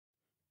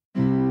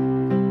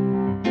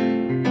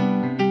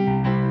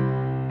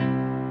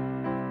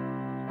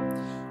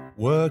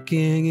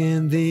Working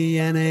in the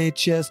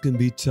NHS can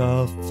be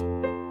tough,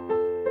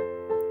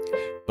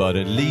 but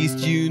at least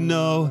you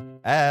know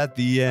at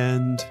the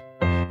end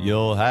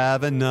you'll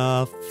have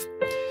enough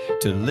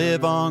to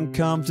live on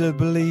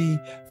comfortably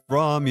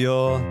from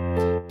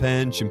your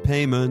pension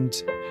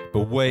payment.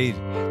 But wait,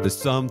 there's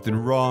something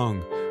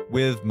wrong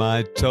with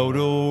my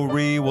total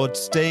reward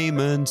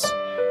statement.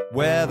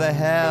 Where the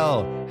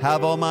hell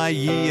have all my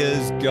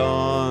years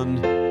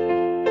gone?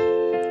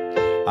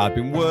 I've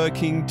been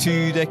working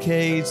 2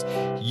 decades,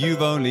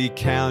 you've only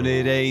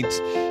counted 8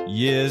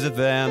 years of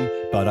them,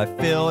 but I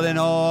filled in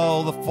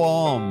all the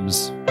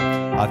forms,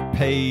 I've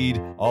paid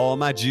all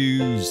my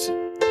dues.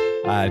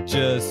 I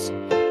just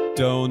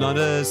don't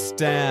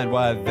understand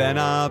why they're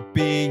not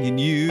being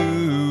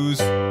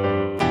used.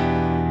 And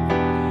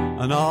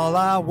all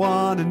I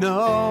want to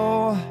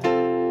know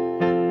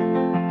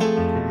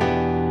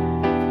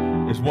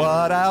is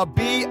what I'll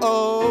be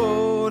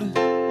owed.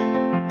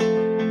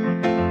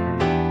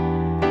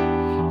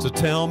 So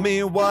tell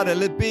me,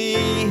 what'll it be?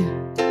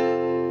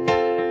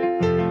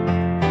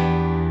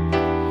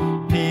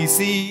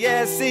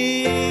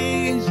 PCSE.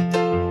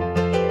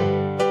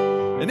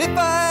 And if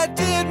I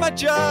did my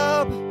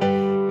job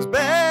as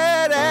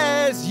bad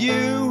as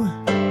you,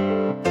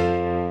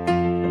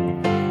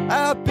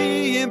 I'd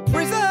be in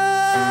prison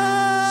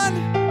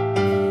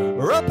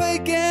or up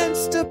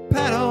against a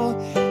panel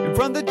in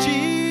front of the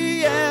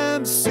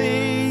GMC.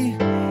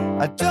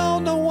 I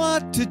don't know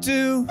what to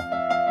do.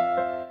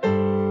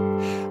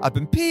 I've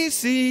been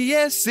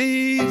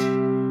PCSE'd.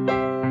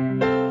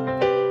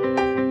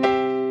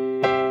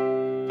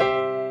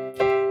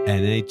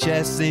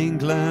 NHS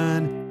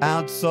England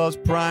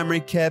outsource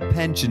primary care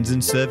pensions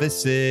and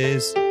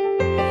services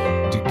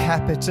to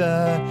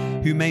Capita,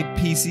 who made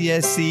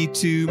PCSE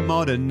to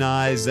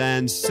modernise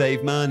and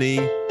save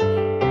money.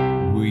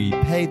 We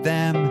paid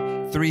them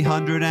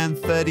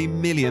 £330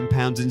 million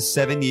in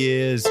 7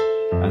 years,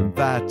 and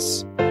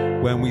that's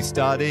when we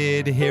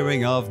started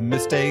hearing of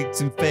mistakes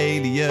and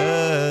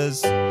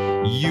failures.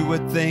 You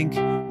would think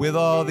with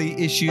all the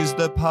issues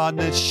the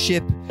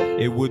partnership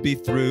it would be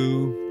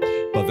through,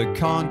 but the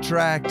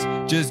contract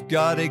just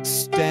got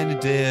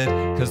extended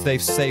because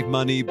they've saved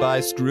money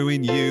by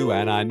screwing you.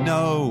 And I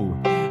know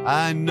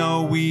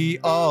we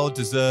all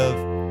deserve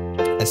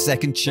a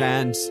second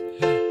chance,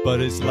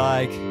 but it's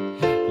like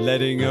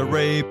letting a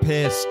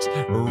rapist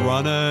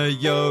run a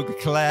yoga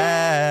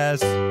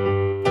class.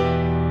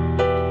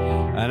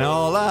 And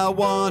all I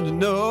want to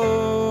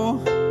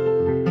know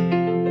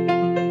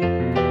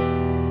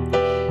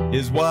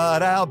is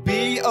what I'll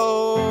be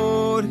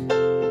owed.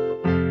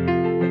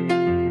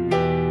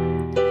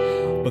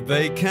 But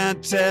they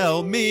can't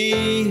tell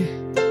me,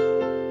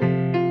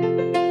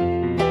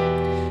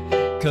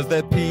 'cause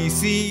they're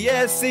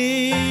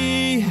PCSE.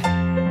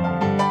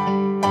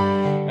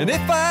 And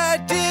if I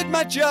did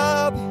my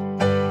job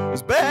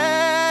as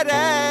bad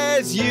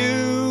as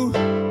you,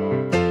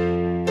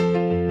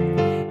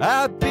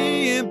 I'd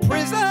be in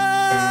prison,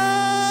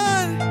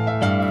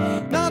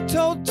 not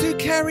told to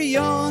carry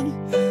on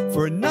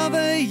for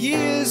another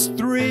year's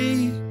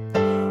 3.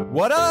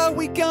 What are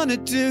we gonna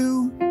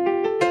do?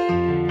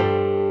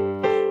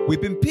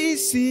 We've been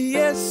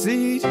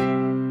PCSE'd.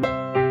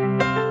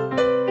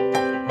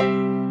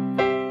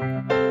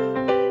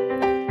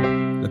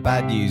 The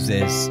bad news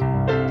is,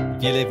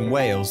 if you live in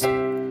Wales,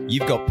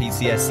 you've got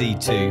PCSE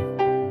too.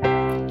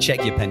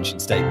 Check your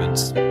pension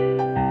statements.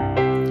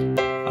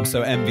 I'm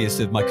so envious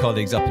of my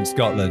colleagues up in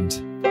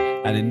Scotland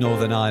and in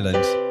Northern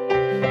Ireland.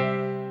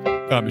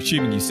 I'm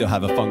assuming you still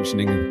have a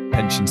functioning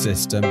pension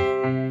system.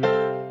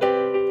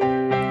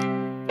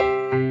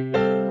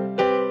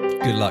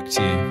 Good luck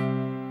to you.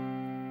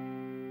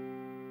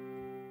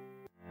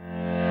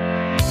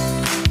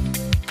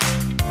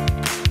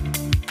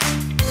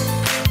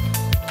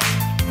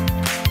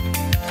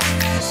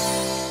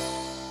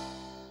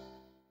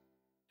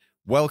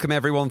 Welcome,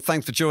 everyone.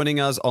 Thanks for joining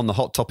us on the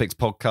Hot Topics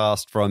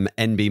podcast from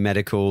NB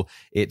Medical.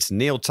 It's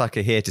Neal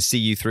Tucker here to see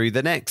you through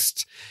the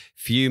next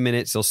few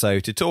minutes or so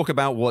to talk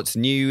about what's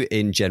new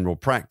in general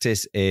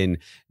practice, in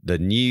the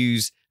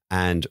news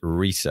and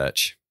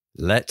research.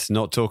 Let's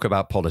not talk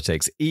about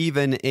politics.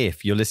 Even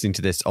if you're listening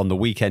to this on the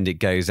weekend it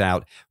goes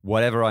out,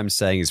 whatever I'm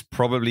saying is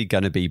probably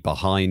going to be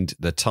behind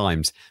the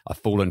times. I've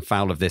fallen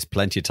foul of this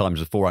plenty of times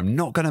before. I'm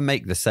not going to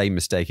make the same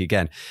mistake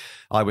again.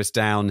 I was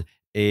down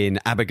in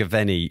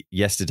Abergavenny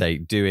yesterday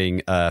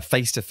doing a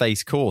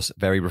face-to-face course.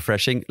 Very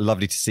refreshing.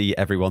 Lovely to see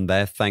everyone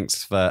there.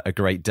 Thanks for a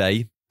great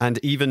day. And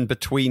even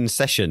between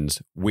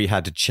sessions, we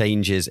had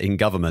changes in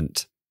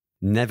government.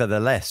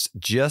 Nevertheless,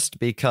 just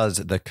because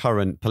the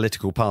current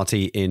political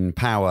party in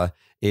power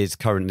is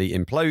currently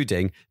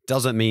imploding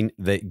doesn't mean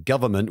that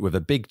government with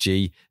a big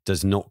G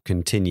does not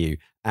continue.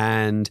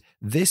 And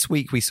this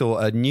week we saw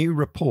a new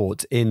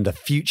report in The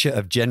Future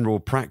of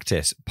General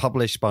Practice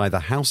published by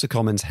the House of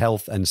Commons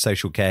Health and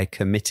Social Care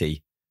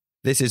Committee.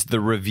 This is the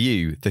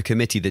review, the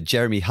committee that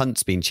Jeremy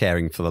Hunt's been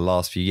chairing for the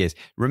last few years.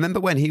 Remember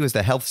when he was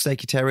the health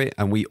secretary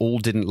and we all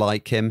didn't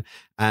like him?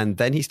 And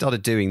then he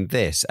started doing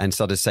this and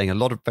started saying a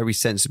lot of very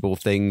sensible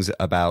things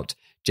about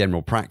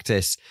general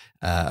practice,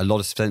 a lot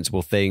of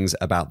sensible things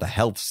about the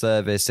health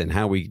service and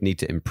how we need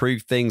to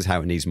improve things,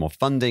 how it needs more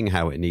funding,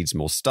 how it needs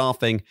more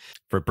staffing.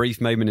 For a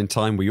brief moment in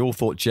time, we all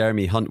thought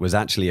Jeremy Hunt was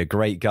actually a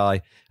great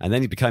guy, and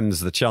then he becomes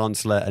the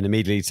Chancellor and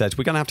immediately says,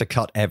 we're going to have to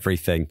cut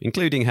everything,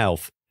 including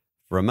health.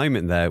 For a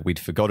moment there, we'd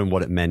forgotten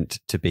what it meant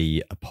to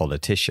be a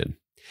politician.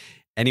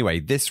 Anyway,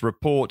 this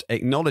report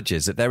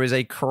acknowledges that there is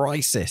a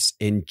crisis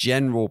in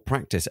general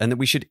practice and that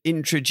we should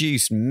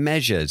introduce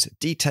measures,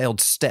 detailed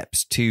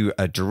steps to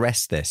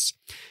address this.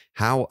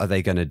 How are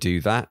they going to do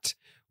that?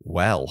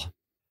 Well,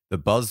 the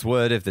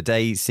buzzword of the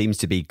day seems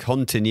to be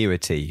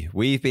continuity.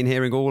 We've been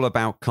hearing all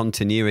about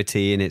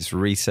continuity in its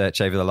research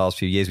over the last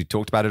few years. We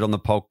talked about it on the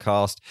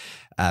podcast.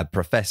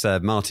 Professor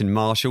Martin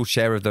Marshall,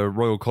 chair of the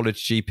Royal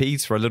College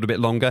GPs for a little bit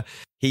longer,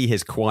 he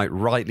has quite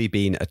rightly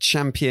been a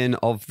champion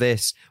of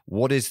this.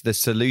 What is the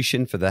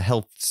solution for the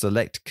Health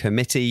Select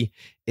Committee?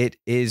 It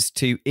is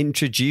to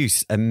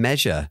introduce a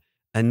measure,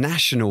 a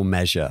national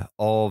measure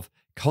of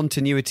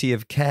continuity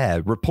of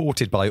care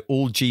reported by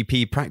all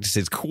GP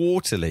practices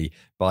quarterly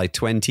by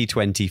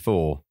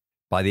 2024.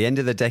 By the end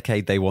of the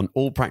decade, they want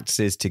all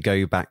practices to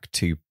go back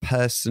to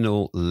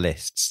personal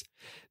lists.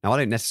 Now, I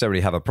don't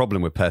necessarily have a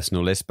problem with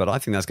personal lists, but I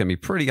think that's going to be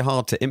pretty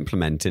hard to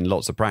implement in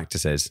lots of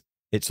practices.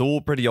 It's all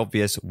pretty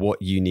obvious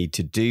what you need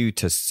to do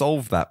to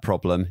solve that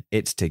problem.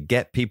 It's to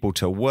get people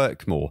to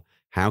work more.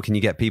 How can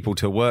you get people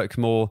to work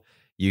more?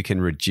 You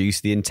can reduce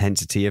the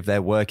intensity of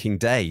their working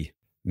day.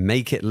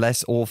 Make it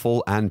less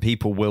awful and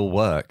people will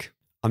work.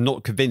 I'm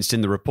not convinced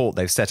in the report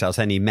they've set out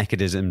any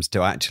mechanisms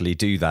to actually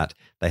do that.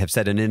 They have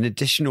said an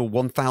additional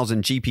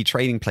 1,000 GP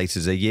training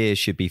places a year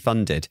should be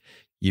funded.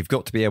 You've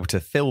got to be able to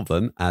fill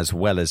them as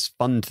well as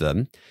fund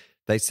them.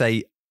 They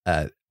say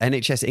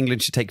NHS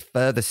England should take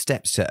further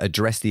steps to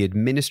address the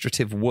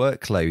administrative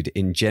workload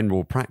in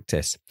general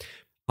practice.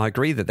 I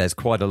agree that there's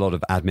quite a lot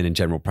of admin in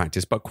general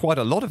practice, but quite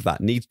a lot of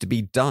that needs to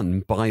be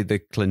done by the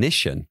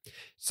clinician.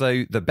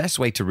 So the best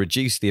way to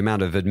reduce the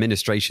amount of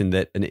administration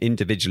that an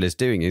individual is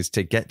doing is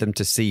to get them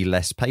to see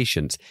less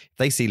patients. If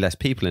they see less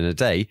people in a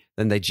day,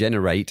 then they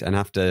generate and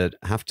have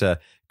to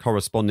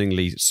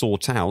correspondingly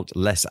sort out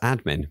less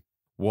admin.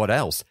 What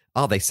else?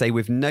 They say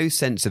with no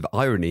sense of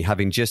irony,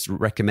 having just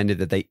recommended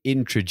that they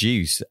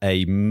introduce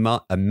a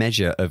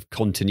measure of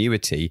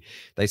continuity,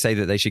 they say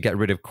that they should get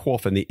rid of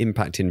QOF and the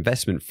impact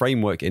investment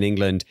framework in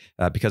England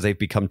because they've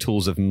become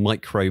tools of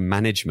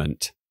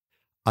micromanagement.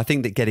 I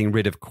think that getting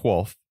rid of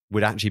QOF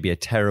would actually be a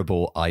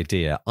terrible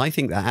idea. I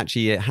think that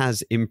actually it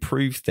has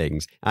improved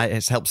things. It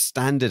has helped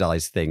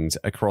standardize things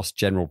across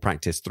general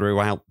practice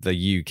throughout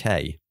the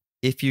UK.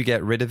 If you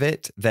get rid of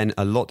it, then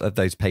a lot of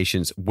those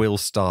patients will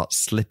start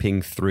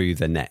slipping through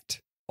the net.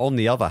 On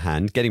the other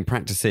hand, getting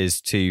practices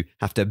to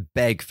have to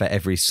beg for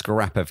every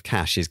scrap of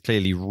cash is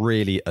clearly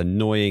really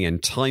annoying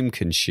and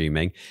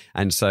time-consuming.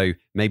 And so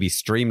maybe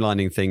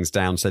streamlining things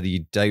down so that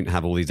you don't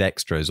have all these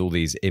extras, all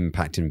these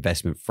impact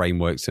investment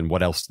frameworks and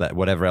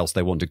whatever else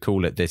they want to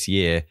call it this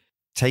year,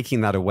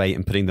 taking that away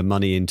and putting the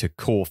money into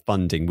core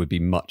funding would be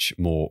much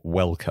more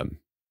welcome.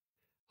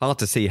 Hard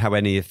to see how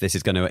any of this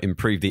is going to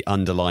improve the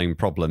underlying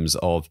problems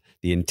of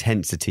the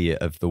intensity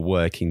of the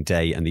working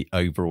day and the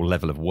overall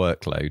level of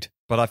workload.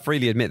 But I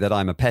freely admit that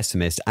I'm a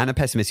pessimist, and a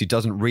pessimist who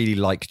doesn't really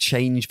like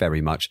change very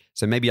much.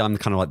 So maybe I'm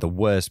kind of like the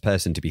worst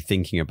person to be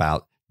thinking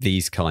about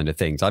these kind of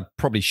things. I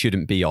probably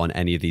shouldn't be on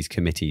any of these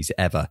committees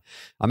ever.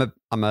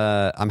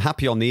 I'm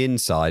happy on the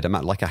inside. I'm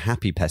like a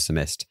happy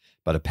pessimist,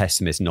 but a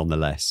pessimist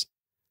nonetheless.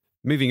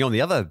 Moving on, the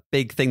other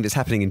big thing that's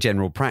happening in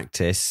general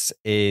practice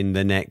in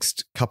the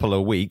next couple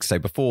of weeks, so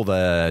before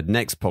the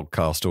next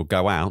podcast will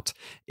go out,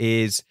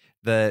 is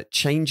the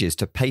changes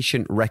to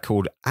patient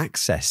record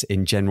access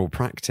in general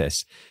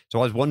practice. So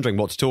I was wondering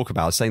what to talk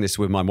about. I was saying this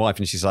with my wife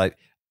and she's like,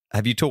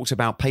 have you talked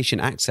about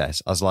patient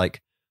access? I was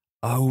like,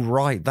 oh,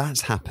 right,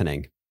 that's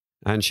happening.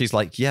 And she's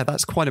like, yeah,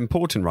 that's quite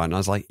important, right? And I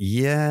was like,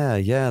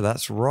 yeah,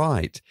 that's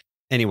right.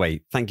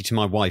 Anyway, thank you to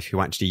my wife who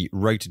actually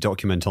wrote a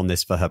document on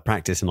this for her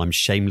practice and I'm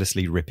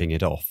shamelessly ripping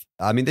it off.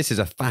 I mean, this is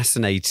a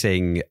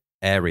fascinating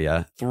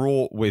area,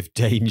 fraught with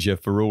danger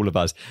for all of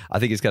us. I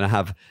think it's going to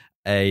have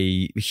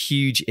a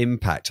huge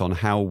impact on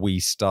how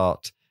we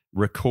start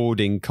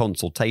recording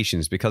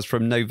consultations because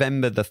from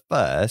November the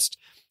 1st,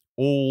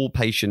 all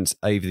patients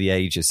over the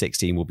age of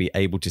 16 will be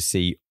able to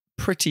see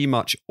pretty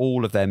much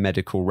all of their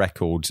medical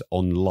records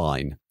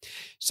online.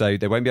 So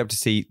they won't be able to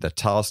see the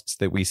tasks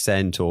that we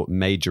sent or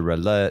major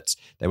alerts.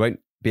 They won't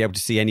be able to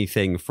see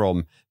anything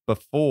from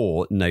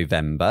before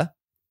November,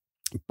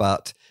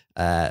 but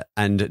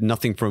and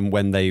nothing from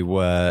when they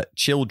were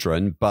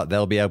children, but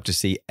they'll be able to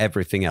see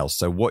everything else.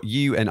 So what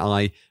you and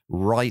I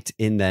write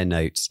in their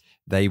notes,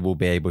 they will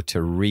be able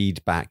to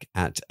read back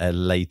at a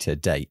later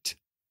date.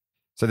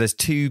 So there's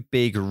two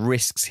big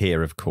risks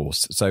here, of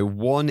course. So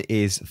one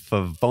is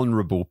for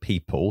vulnerable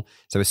people,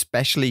 so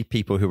especially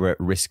people who are at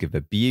risk of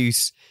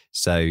abuse,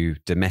 so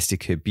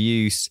domestic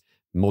abuse,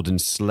 modern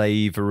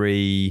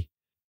slavery,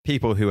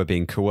 people who are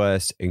being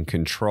coerced and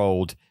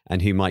controlled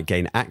and who might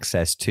gain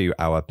access to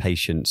our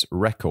patients'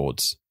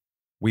 records.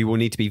 we will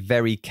need to be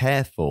very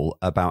careful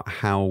about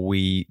how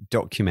we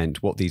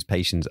document what these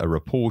patients are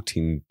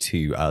reporting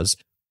to us.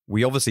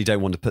 We obviously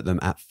don't want to put them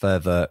at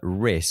further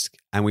risk.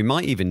 And we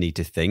might even need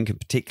to think,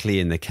 particularly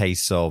in the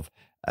case of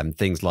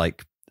things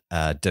like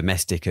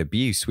domestic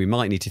abuse, we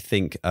might need to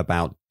think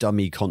about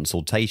dummy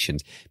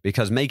consultations,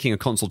 because making a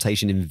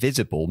consultation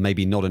invisible may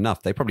be not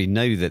enough. They probably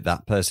know that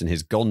that person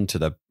has gone to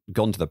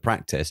the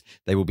practice.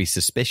 They will be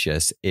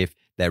suspicious if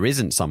there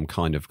isn't some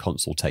kind of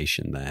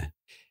consultation there.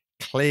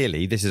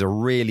 Clearly, this is a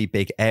really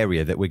big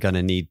area that we're going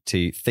to need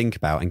to think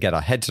about and get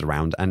our heads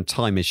around, and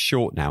time is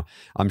short now.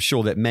 I'm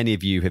sure that many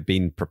of you have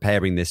been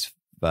preparing this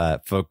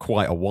for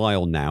quite a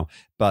while now,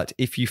 but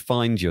if you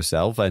find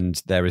yourself,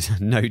 and there is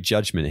no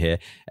judgment here,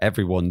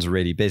 everyone's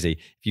really busy.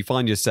 If you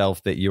find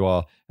yourself that you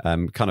are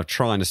kind of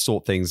trying to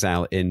sort things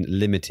out in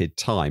limited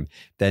time,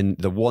 then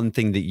the one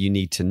thing that you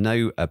need to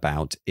know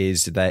about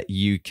is that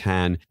you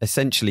can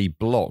essentially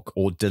block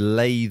or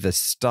delay the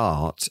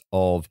start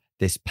of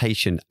this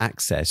patient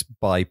access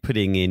by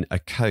putting in a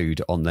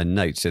code on the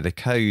note. So the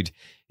code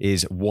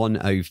is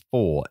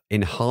 104,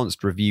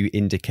 enhanced review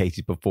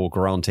indicated before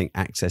granting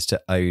access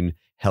to own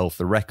health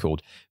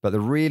record. But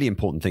the really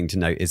important thing to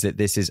note is that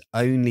this is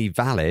only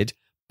valid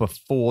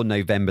before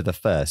November the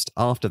 1st.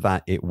 After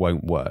that, it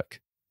won't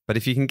work. But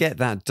if you can get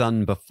that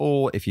done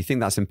before, if you think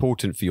that's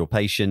important for your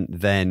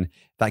patient, then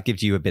that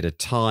gives you a bit of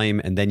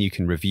time, and then you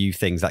can review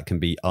things that can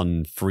be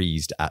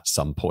unfreezed at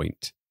some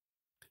point.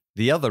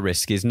 The other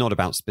risk is not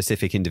about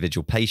specific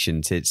individual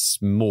patients,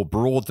 it's more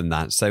broad than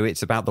that. So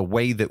it's about the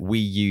way that we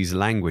use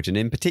language, and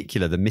in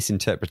particular, the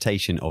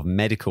misinterpretation of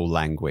medical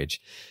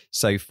language.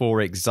 So for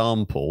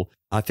example,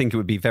 I think it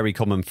would be very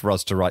common for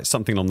us to write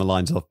something along the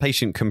lines of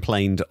patient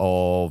complained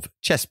of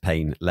chest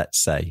pain, let's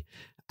say.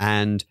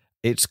 And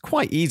it's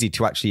quite easy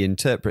to actually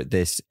interpret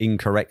this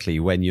incorrectly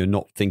when you're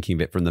not thinking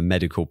of it from the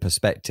medical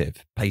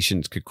perspective.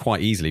 Patients could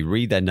quite easily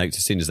read their notes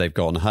as soon as they've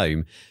gone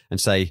home and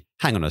say,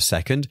 hang on a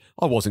second,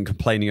 I wasn't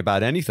complaining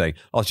about anything.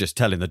 I was just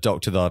telling the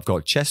doctor that I've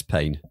got chest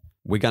pain.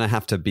 We're going to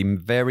have to be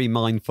very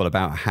mindful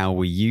about how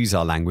we use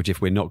our language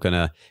if we're not going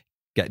to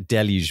get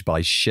deluged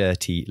by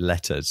shirty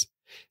letters.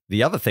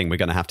 The other thing we're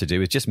going to have to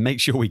do is just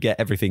make sure we get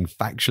everything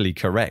factually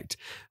correct.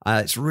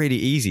 It's really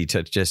easy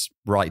to just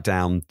write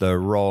down the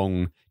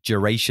wrong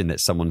duration that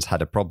someone's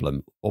had a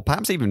problem, or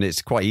perhaps even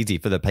it's quite easy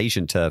for the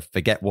patient to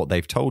forget what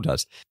they've told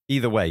us.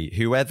 Either way,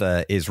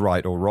 whoever is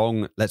right or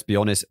wrong, let's be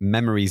honest,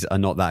 memories are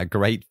not that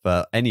great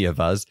for any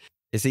of us.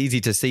 It's easy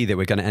to see that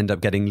we're going to end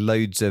up getting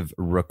loads of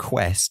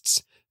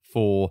requests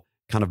for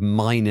kind of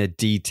minor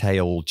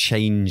detail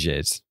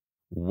changes.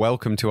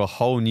 Welcome to a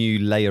whole new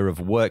layer of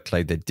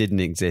workload that didn't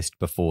exist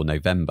before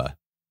November.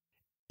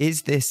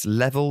 Is this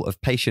level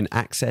of patient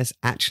access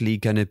actually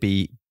going to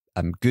be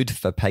good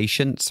for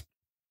patients?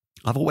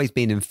 I've always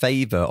been in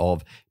favor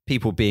of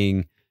people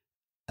being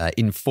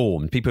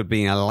informed, people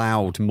being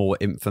allowed more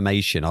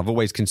information. I've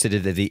always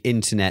considered that the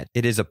internet,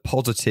 it is a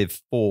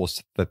positive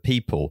force for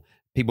people.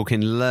 People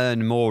can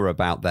learn more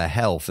about their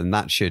health, and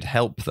that should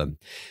help them.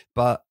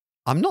 But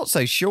I'm not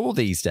so sure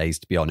these days,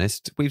 to be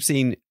honest. We've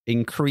seen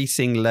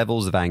increasing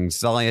levels of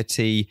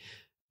anxiety,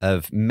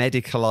 of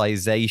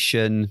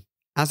medicalization.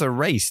 As a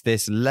race,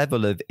 this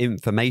level of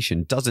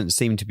information doesn't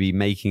seem to be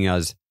making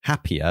us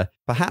happier,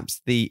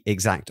 perhaps the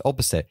exact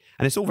opposite.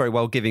 And it's all very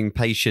well giving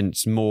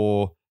patients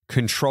more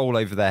control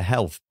over their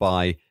health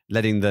by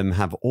letting them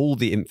have all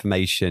the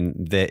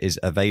information that is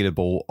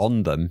available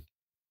on them.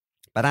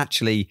 But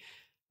actually,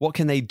 what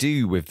can they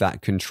do with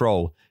that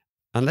control?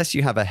 Unless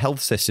you have a health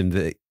system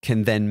that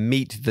can then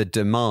meet the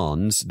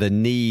demands, the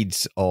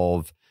needs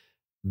of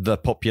the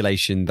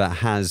population that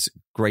has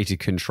greater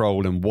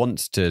control and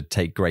wants to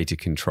take greater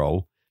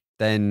control,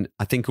 then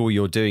I think all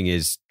you're doing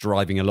is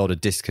driving a lot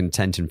of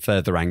discontent and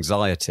further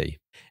anxiety.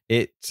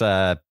 It's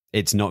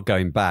not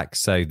going back,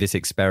 so this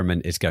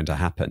experiment is going to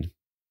happen.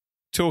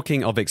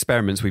 Talking of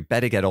experiments, we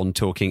better get on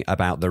talking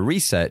about the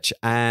research.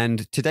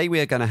 And today we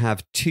are going to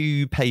have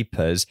two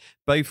papers,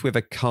 both with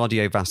a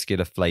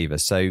cardiovascular flavor.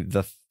 So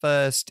the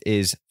first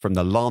is from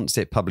the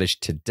Lancet,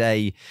 published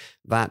today.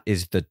 That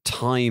is the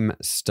TIME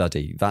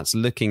study. That's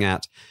looking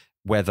at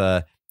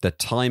whether the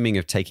timing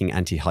of taking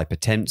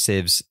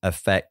antihypertensives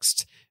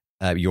affects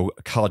your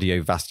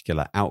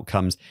cardiovascular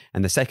outcomes.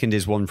 And the second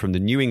is one from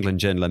the New England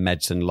Journal of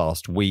Medicine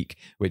last week,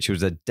 which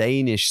was a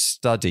Danish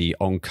study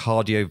on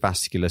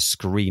cardiovascular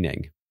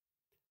screening.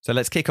 So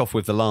let's kick off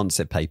with the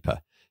Lancet paper.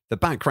 The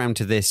background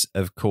to this,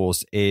 of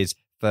course, is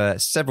for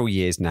several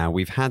years now,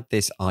 we've had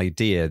this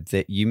idea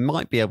that you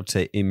might be able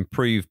to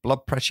improve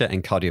blood pressure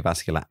and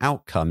cardiovascular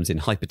outcomes in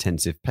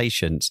hypertensive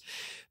patients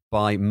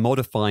by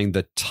modifying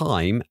the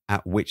time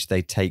at which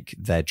they take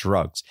their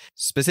drugs,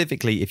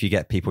 specifically if you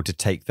get people to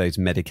take those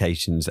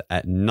medications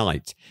at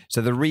night. So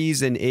the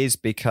reason is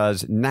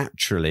because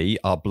naturally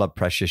our blood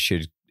pressure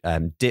should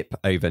dip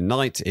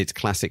overnight. It's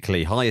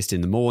classically highest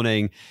in the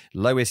morning,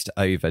 lowest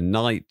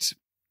overnight.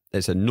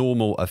 It's a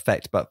normal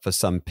effect, but for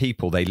some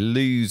people, they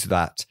lose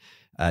that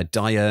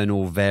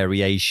diurnal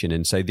variation.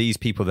 And so these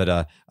people that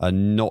are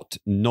not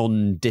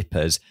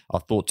non-dippers are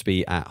thought to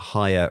be at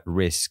higher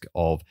risk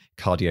of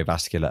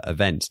cardiovascular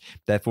events.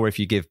 Therefore, if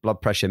you give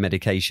blood pressure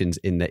medications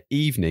in the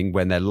evening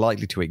when they're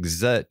likely to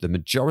exert the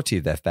majority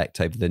of their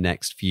effect over the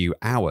next few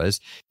hours,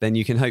 then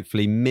you can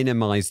hopefully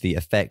minimize the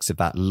effects of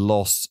that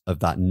loss of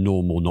that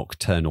normal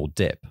nocturnal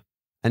dip.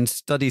 And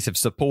studies have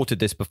supported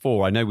this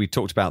before. I know we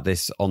talked about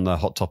this on the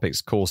Hot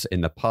Topics course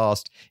in the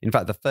past. In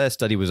fact, the first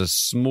study was a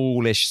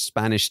smallish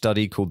Spanish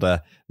study called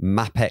the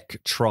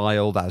MAPEC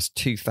trial. That was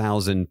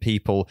 2,000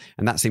 people.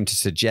 And that seemed to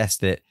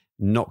suggest that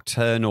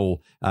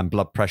nocturnal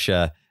blood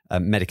pressure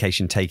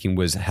medication taking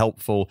was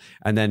helpful,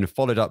 and then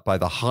followed up by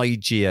the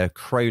Hygeia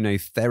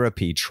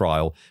chronotherapy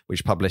trial,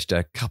 which published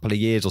a couple of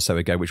years or so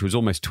ago, which was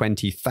almost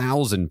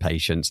 20,000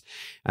 patients.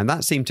 And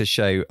that seemed to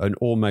show an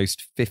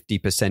almost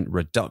 50%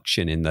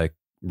 reduction in the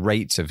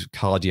rates of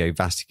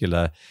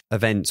cardiovascular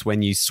events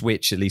when you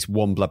switch at least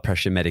one blood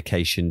pressure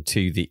medication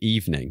to the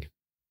evening.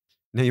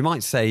 Now, you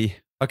might say,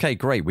 okay,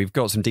 great, we've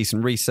got some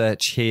decent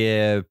research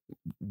here.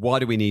 Why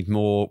do we need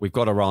more? We've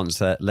got our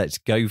answer. Let's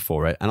go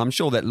for it. And I'm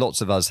sure that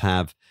lots of us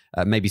have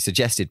maybe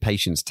suggested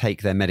patients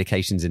take their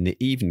medications in the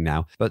evening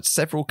now, but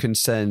several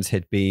concerns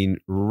had been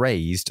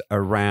raised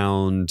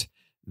around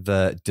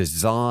the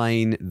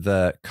design,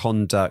 the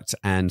conduct,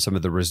 and some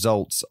of the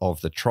results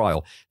of the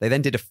trial. They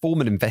then did a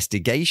formal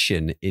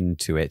investigation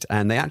into it,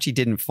 and they actually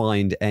didn't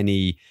find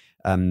any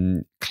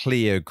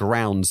clear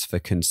grounds for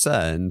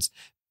concerns.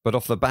 But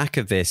off the back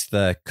of this,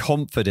 the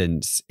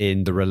confidence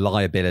in the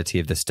reliability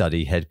of the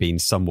study had been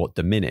somewhat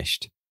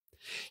diminished.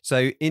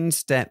 So in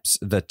steps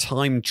the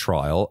TIME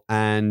trial,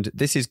 and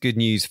this is good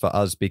news for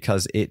us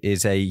because it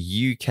is a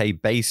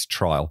UK-based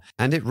trial,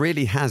 and it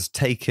really has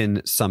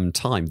taken some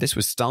time. This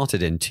was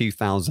started in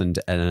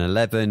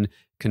 2011,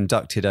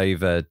 conducted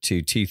over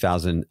to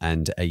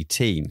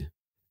 2018.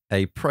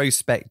 A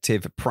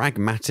prospective,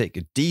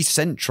 pragmatic,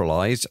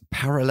 decentralized,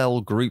 parallel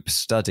group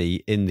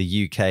study in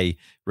the UK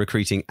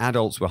recruiting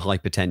adults with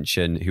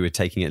hypertension who are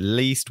taking at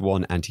least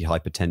one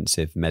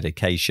antihypertensive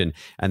medication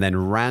and then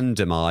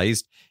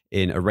randomized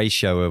in a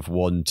ratio of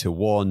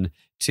 1:1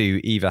 to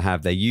either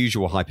have their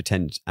usual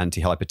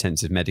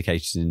antihypertensive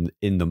medication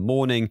in the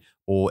morning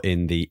or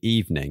in the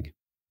evening.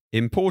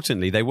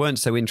 Importantly, they weren't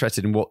so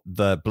interested in what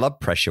the blood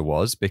pressure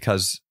was,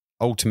 because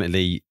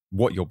ultimately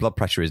what your blood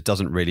pressure is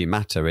doesn't really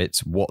matter.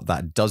 It's what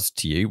that does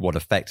to you, what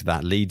effect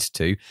that leads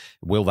to.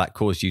 Will that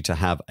cause you to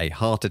have a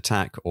heart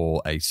attack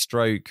or a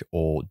stroke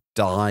or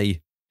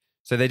die?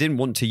 So they didn't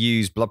want to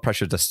use blood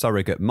pressure as a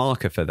surrogate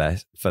marker for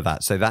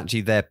that. So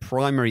actually their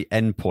primary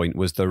endpoint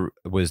was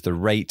the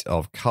rate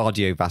of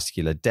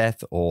cardiovascular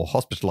death or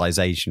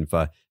hospitalization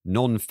for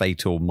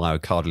non-fatal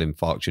myocardial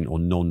infarction or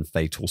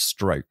non-fatal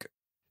stroke.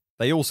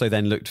 They also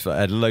then looked for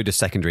a load of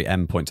secondary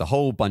endpoints, a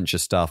whole bunch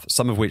of stuff,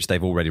 some of which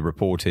they've already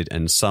reported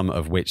and some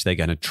of which they're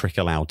going to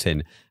trickle out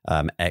in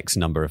X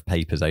number of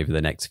papers over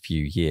the next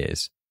few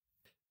years.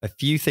 A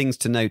few things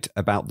to note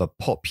about the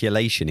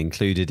population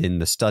included in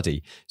the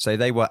study. So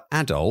they were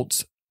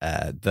adults.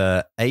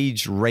 The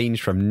age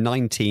ranged from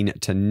 19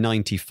 to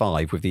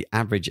 95, with the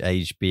average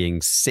age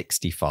being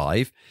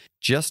 65.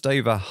 Just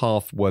over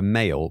half were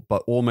male,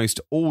 but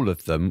almost all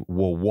of them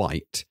were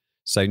white.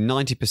 So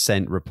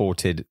 90%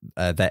 reported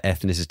their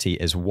ethnicity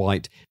as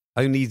white.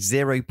 Only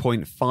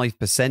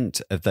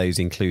 0.5% of those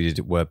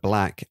included were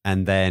black,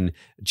 and then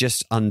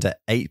just under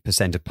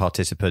 8% of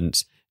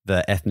participants,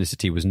 their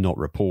ethnicity was not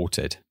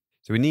reported.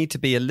 So we need to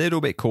be a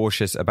little bit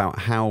cautious about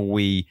how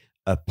we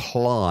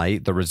apply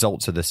the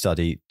results of the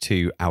study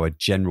to our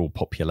general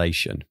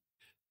population.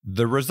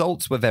 The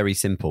results were very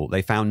simple.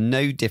 They found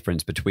no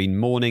difference between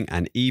morning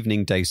and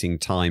evening dosing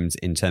times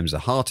in terms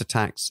of heart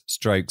attacks,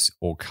 strokes,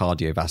 or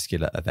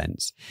cardiovascular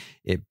events.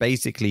 It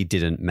basically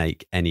didn't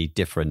make any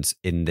difference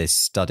in this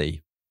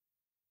study.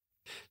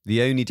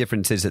 The only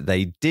differences that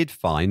they did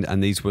find,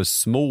 and these were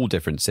small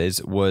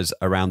differences, was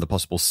around the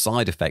possible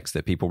side effects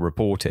that people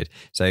reported.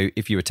 So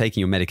if you were taking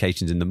your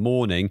medications in the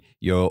morning,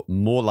 you're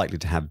more likely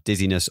to have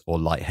dizziness or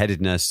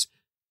lightheadedness,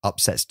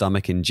 upset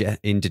stomach,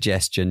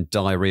 indigestion,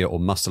 diarrhea,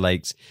 or muscle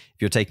aches. If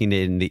you're taking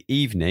it in the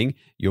evening,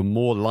 you're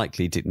more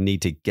likely to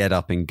need to get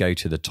up and go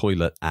to the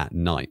toilet at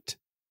night.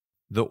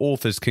 The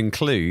authors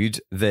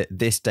conclude that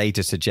this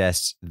data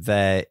suggests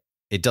that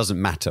it doesn't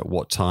matter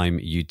what time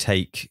you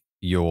take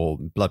your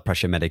blood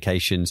pressure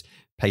medications.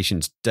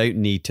 Patients don't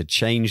need to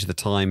change the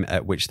time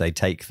at which they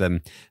take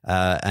them.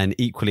 And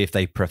equally, if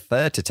they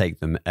prefer to take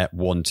them at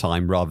one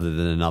time rather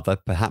than another,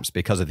 perhaps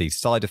because of these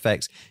side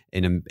effects,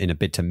 in a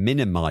bid to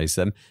minimize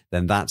them,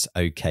 then that's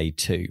okay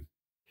too.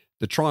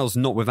 The trial's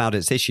not without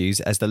its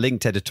issues, as the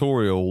linked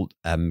editorial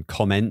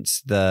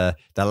comments, the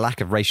lack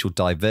of racial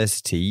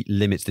diversity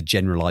limits the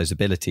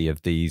generalizability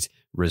of these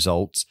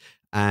results.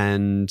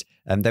 And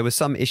there were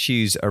some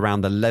issues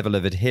around the level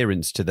of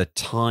adherence to the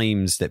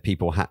times that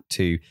people had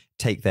to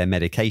take their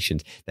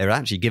medications. They were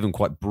actually given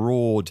quite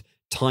broad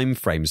time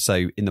frames.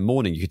 So in the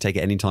morning, you could take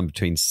it anytime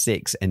between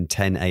 6 and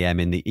 10 a.m.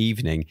 in the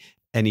evening,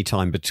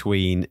 anytime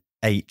between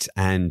 8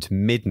 and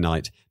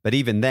midnight. But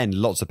even then,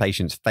 lots of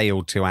patients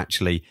failed to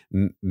actually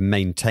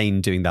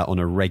maintain doing that on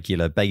a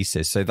regular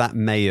basis. So that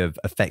may have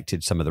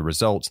affected some of the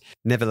results.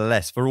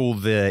 Nevertheless, for all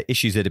the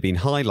issues that have been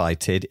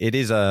highlighted, it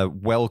is a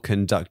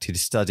well-conducted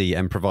study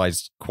and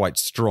provides quite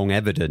strong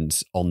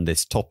evidence on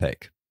this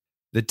topic.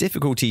 The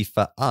difficulty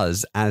for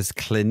us as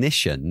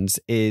clinicians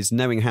is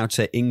knowing how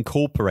to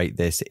incorporate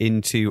this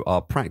into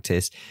our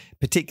practice,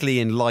 particularly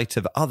in light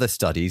of other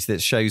studies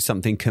that show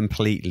something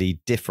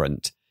completely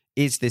different.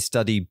 Is this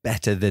study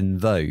better than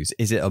those?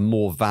 Is it a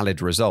more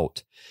valid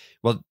result?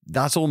 Well,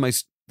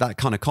 that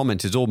kind of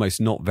comment is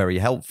almost not very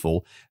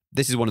helpful.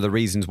 This is one of the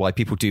reasons why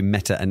people do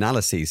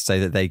meta-analyses so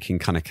that they can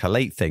kind of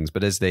collate things.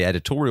 But as the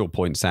editorial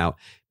points out,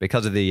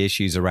 because of the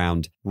issues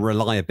around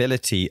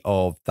reliability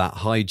of that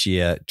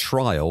Hygeia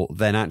trial,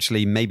 then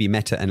actually maybe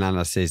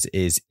meta-analysis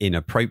is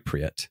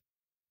inappropriate.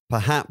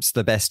 Perhaps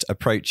the best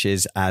approach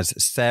is, as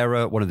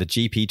Sarah, one of the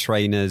GP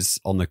trainers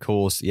on the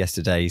course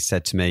yesterday,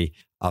 said to me,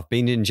 I've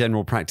been in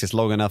general practice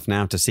long enough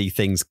now to see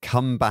things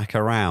come back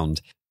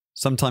around.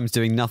 Sometimes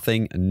doing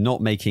nothing and not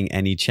making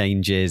any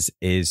changes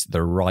is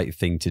the right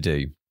thing to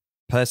do.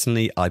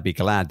 Personally, I'd be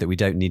glad that we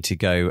don't need to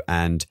go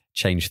and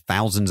change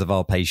thousands of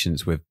our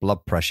patients with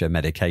blood pressure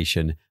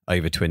medication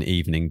over to an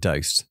evening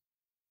dose.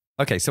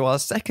 Okay, so our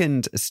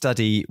second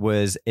study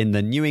was in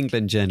the New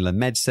England Journal of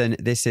Medicine.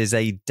 This is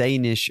a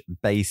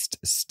Danish-based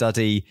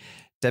study.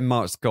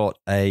 Denmark's got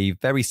a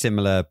very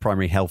similar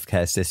primary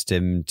healthcare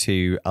system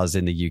to us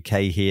in the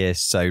UK here,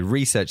 so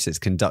research that's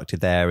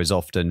conducted there is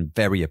often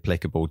very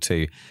applicable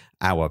to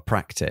our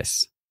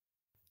practice.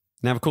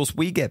 Now, of course,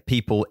 we get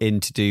people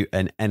in to do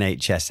an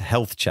NHS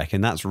health check,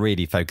 and that's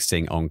really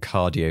focusing on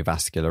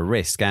cardiovascular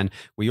risk. And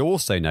we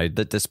also know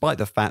that despite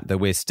the fact that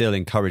we're still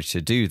encouraged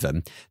to do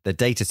them, the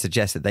data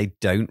suggests that they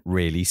don't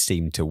really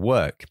seem to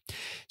work.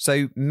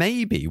 So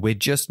maybe we're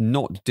just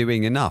not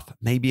doing enough.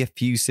 Maybe a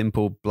few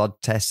simple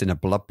blood tests and a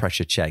blood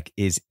pressure check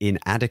is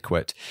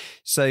inadequate.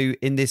 So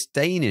in this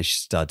Danish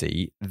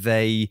study,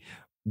 they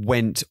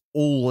went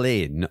all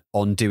in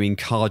on doing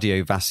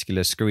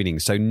cardiovascular screening.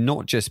 So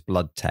not just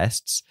blood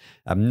tests,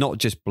 not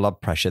just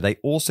blood pressure. They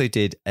also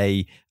did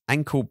a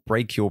ankle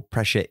brachial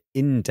pressure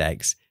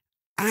index,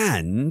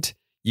 and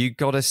you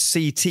got a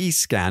CT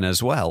scan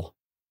as well.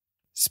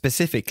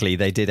 Specifically,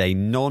 they did a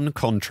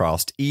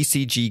non-contrast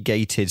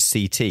ECG-gated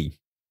CT.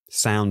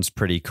 Sounds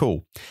pretty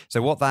cool.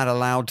 So what that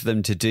allowed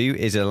them to do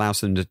is it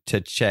allows them to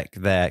check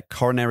their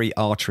coronary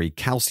artery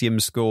calcium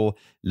score,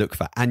 look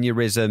for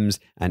aneurysms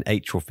and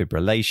atrial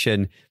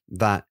fibrillation.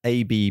 That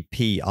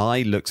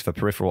ABPI looks for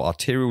peripheral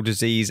arterial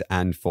disease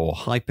and for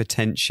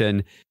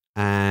hypertension.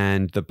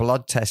 And the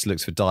blood test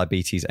looks for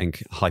diabetes and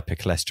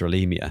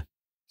hypercholesterolemia.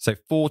 So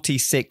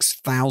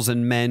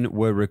 46,000 men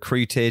were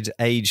recruited,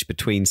 aged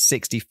between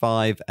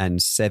 65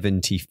 and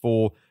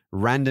 74,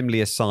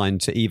 randomly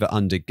assigned to either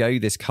undergo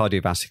this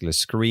cardiovascular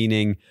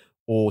screening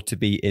or to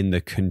be in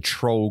the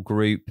control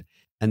group.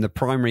 And the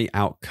primary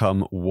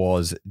outcome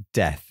was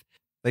death.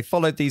 They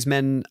followed these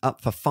men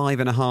up for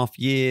 5.5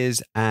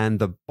 years. And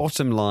the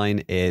bottom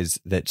line is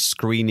that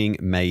screening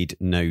made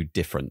no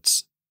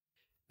difference.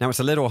 Now, it's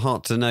a little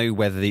hard to know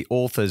whether the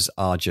authors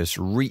are just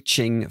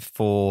reaching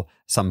for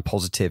some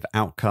positive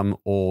outcome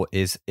or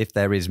if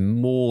there is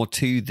more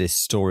to this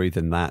story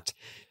than that.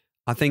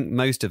 I think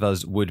most of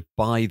us would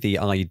buy the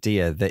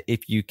idea that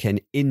if you can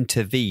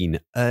intervene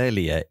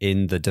earlier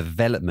in the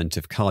development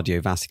of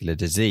cardiovascular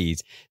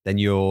disease, then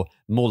you're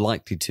more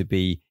likely to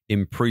be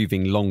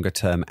improving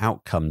longer-term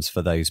outcomes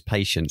for those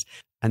patients.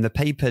 And the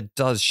paper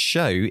does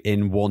show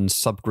in one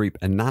subgroup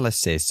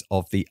analysis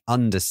of the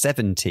under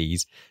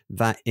 70s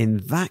that in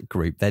that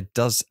group, there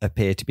does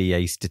appear to be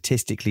a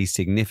statistically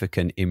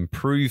significant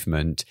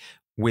improvement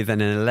with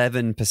an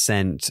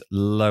 11%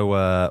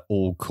 lower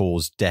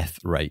all-cause death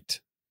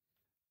rate.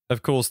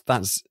 Of course,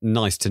 that's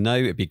nice to know.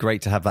 It'd be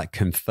great to have that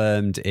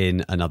confirmed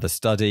in another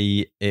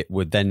study. It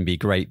would then be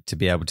great to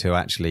be able to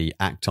actually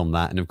act on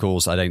that. And of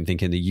course, I don't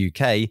think in the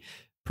UK,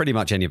 pretty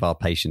much any of our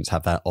patients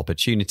have that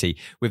opportunity,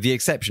 with the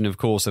exception, of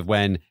course, of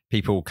when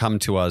people come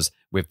to us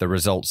with the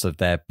results of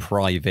their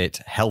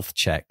private health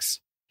checks.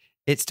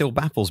 It still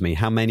baffles me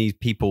how many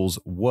people's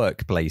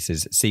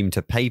workplaces seem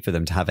to pay for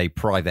them to have a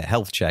private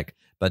health check,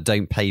 but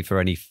don't pay for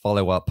any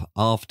follow-up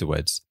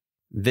afterwards.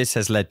 This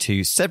has led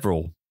to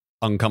several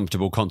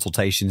uncomfortable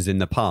consultations in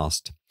the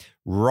past.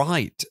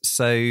 Right.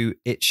 So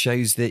it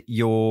shows that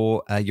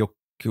your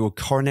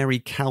coronary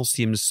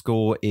calcium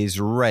score is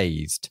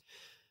raised.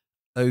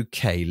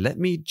 Okay, let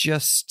me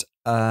just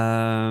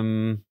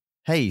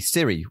hey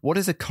Siri, what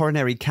is a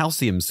coronary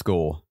calcium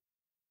score?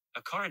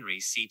 A coronary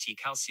CT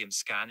calcium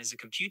scan is a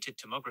computed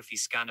tomography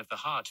scan of the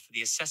heart for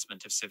the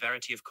assessment of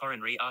severity of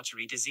coronary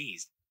artery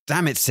disease.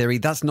 Damn it, Siri,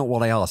 that's not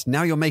what I asked.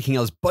 Now you're making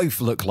us both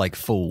look like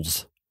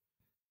fools.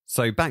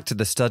 So back to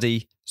the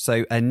study.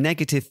 So a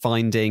negative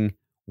finding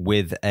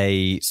with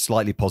a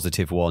slightly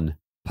positive one,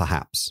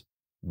 perhaps.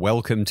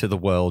 Welcome to the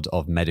world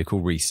of medical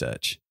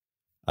research.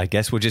 I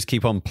guess we'll just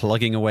keep on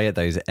plugging away at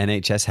those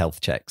NHS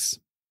health checks.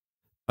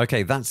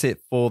 Okay, that's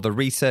it for the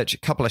research. A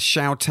couple of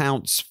shout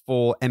outs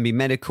for NB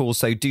Medical.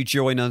 So do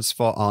join us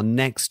for our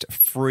next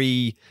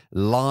free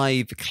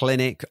live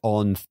clinic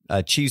on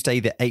Tuesday,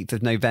 the 8th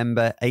of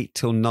November, 8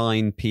 till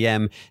 9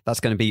 p.m.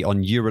 That's going to be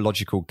on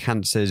urological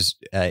cancers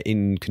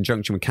in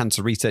conjunction with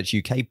Cancer Research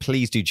UK.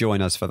 Please do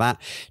join us for that.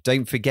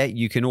 Don't forget,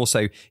 you can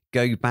also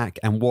go back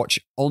and watch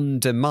on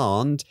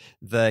demand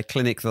the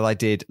clinic that I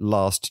did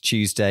last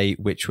Tuesday,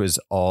 which was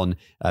on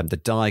the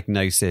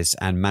diagnosis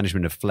and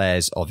management of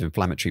flares of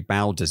inflammatory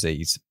bowel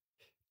disease.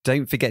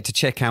 Don't forget to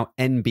check out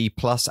NB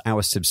Plus,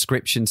 our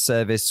subscription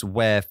service,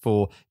 where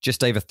for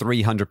just over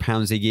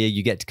 £300 a year,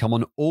 you get to come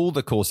on all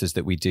the courses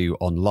that we do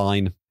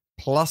online,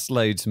 plus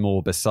loads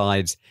more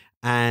besides.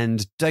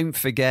 And don't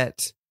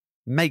forget,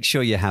 make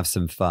sure you have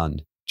some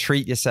fun.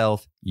 Treat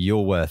yourself.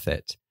 You're worth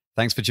it.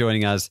 Thanks for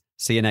joining us.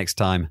 See you next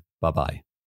time. Bye-bye.